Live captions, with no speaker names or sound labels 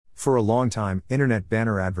For a long time, internet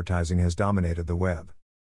banner advertising has dominated the web.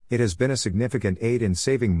 It has been a significant aid in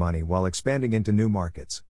saving money while expanding into new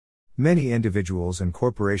markets. Many individuals and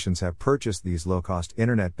corporations have purchased these low-cost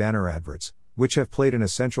internet banner adverts, which have played an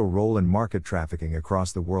essential role in market trafficking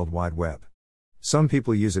across the World Wide Web. Some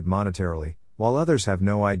people use it monetarily, while others have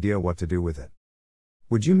no idea what to do with it.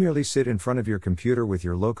 Would you merely sit in front of your computer with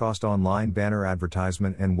your low-cost online banner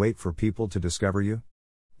advertisement and wait for people to discover you?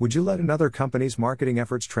 Would you let another company's marketing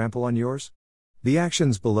efforts trample on yours? The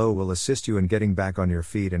actions below will assist you in getting back on your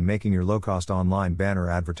feet and making your low-cost online banner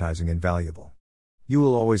advertising invaluable. You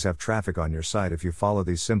will always have traffic on your site if you follow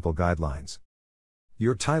these simple guidelines.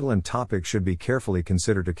 Your title and topic should be carefully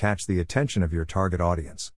considered to catch the attention of your target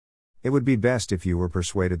audience. It would be best if you were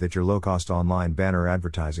persuaded that your low-cost online banner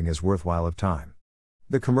advertising is worthwhile of time.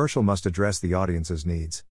 The commercial must address the audience's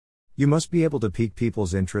needs. You must be able to pique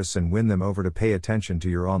people's interests and win them over to pay attention to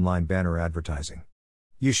your online banner advertising.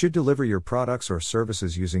 You should deliver your products or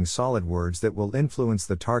services using solid words that will influence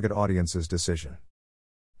the target audience's decision.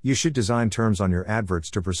 You should design terms on your adverts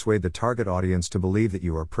to persuade the target audience to believe that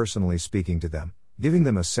you are personally speaking to them, giving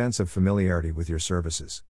them a sense of familiarity with your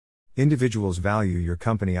services. Individuals value your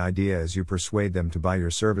company idea as you persuade them to buy your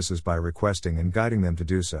services by requesting and guiding them to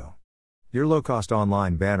do so. Your low-cost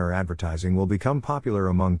online banner advertising will become popular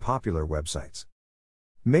among popular websites.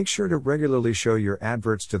 Make sure to regularly show your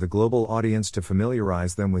adverts to the global audience to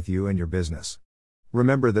familiarize them with you and your business.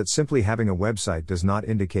 Remember that simply having a website does not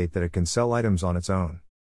indicate that it can sell items on its own.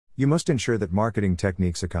 You must ensure that marketing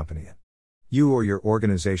techniques accompany it. You or your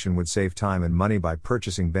organization would save time and money by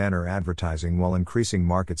purchasing banner advertising while increasing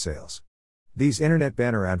market sales. These internet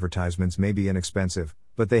banner advertisements may be inexpensive,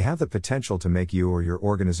 but they have the potential to make you or your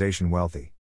organization wealthy.